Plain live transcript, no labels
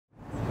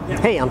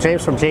Hey, I'm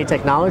James from J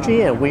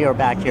Technology, and we are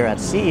back here at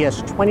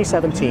CES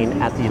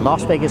 2017 at the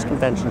Las Vegas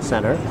Convention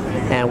Center,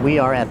 and we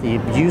are at the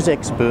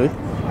Vuzix booth,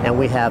 and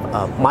we have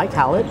Mike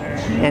Hallett,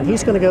 and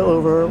he's going to go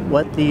over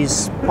what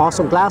these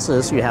awesome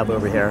glasses you have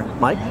over here.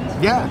 Mike?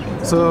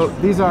 Yeah, so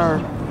these are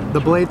the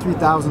Blade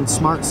 3000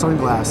 smart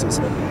sunglasses.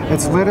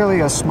 It's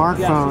literally a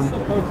smartphone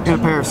in a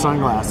pair of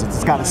sunglasses.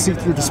 It's got a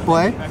see-through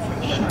display.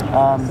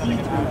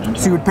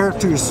 So you would pair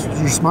it to your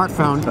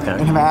smartphone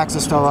and have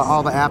access to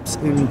all the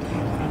apps in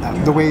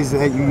the ways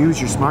that you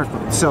use your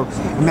smartphone. So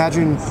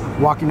imagine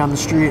walking down the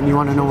street and you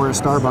want to know where a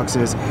Starbucks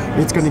is.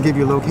 It's going to give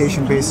you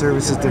location-based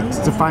services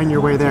to find your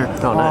way there,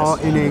 all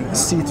in a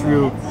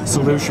see-through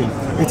solution.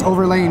 It's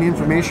overlaying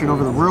information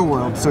over the real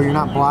world, so you're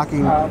not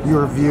blocking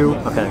your view.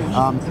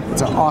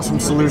 It's an awesome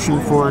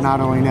solution for not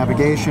only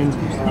navigation,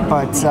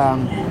 but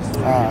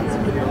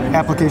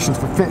applications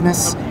for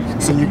fitness.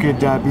 So you could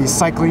be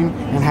cycling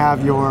and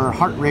have your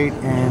heart rate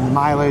and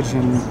mileage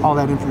and all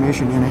that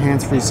information in a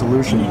hands-free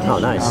solution. Oh,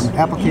 nice.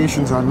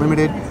 Applications are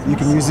unlimited. You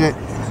can use it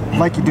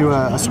like you do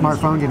a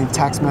smartphone, getting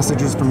text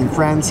messages from your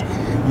friends.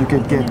 You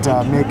could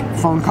make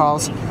phone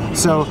calls.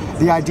 So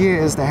the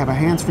idea is to have a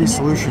hands-free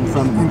solution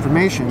from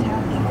information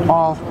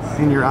all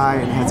in your eye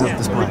and heads-up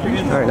display.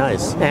 Very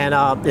nice. And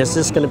is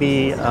this going to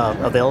be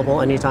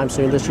available anytime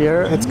soon this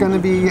year? It's going to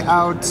be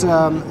out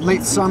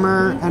late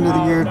summer, end of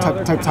the year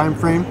type time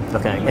frame.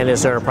 Okay. And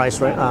is there a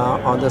price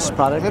on this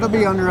product? It'll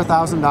be under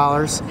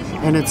 $1,000,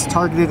 and it's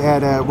targeted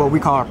at what we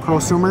call a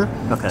prosumer.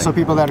 So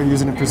people that are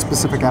using it for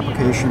specific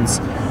applications,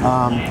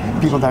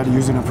 people that are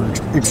using it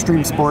for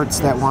extreme sports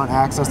that want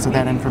access to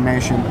that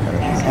information,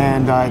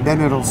 and then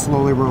it'll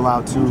slowly roll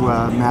out to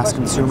mass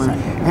consumer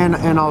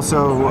and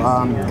also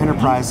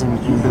enterprise and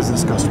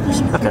business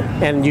customers. Okay.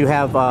 And you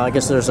have, I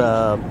guess there's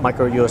a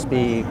micro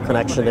USB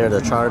connection there to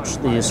charge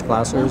these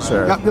glasses?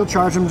 Or? Yep, you'll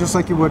charge them just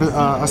like you would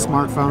a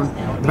smartphone.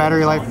 The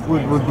battery life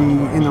would be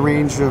in the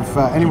range of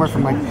anywhere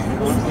from like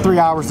 3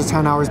 hours to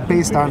 10 hours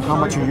based on how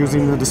much you're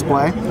using the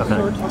display.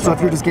 So if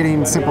you're just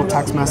getting simple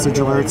text message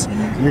alerts,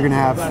 you're going to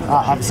have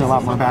obviously a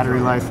lot more battery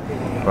life.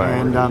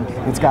 And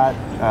it's got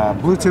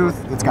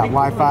Bluetooth, it's got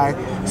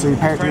Wi-Fi, so you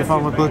pair it to your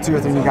phone with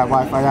Bluetooth and you've got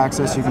Wi-Fi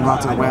access, you can go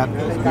out to the web,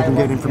 you can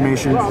get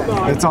information.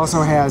 It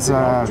also has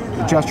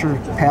gesture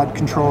pad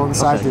control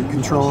inside to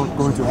control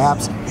going through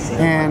apps,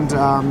 and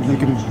you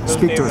can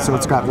speak to it, so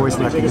it's got voice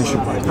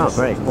recognition. Oh,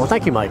 great. Well,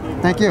 thank you, Mike.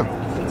 Thank you.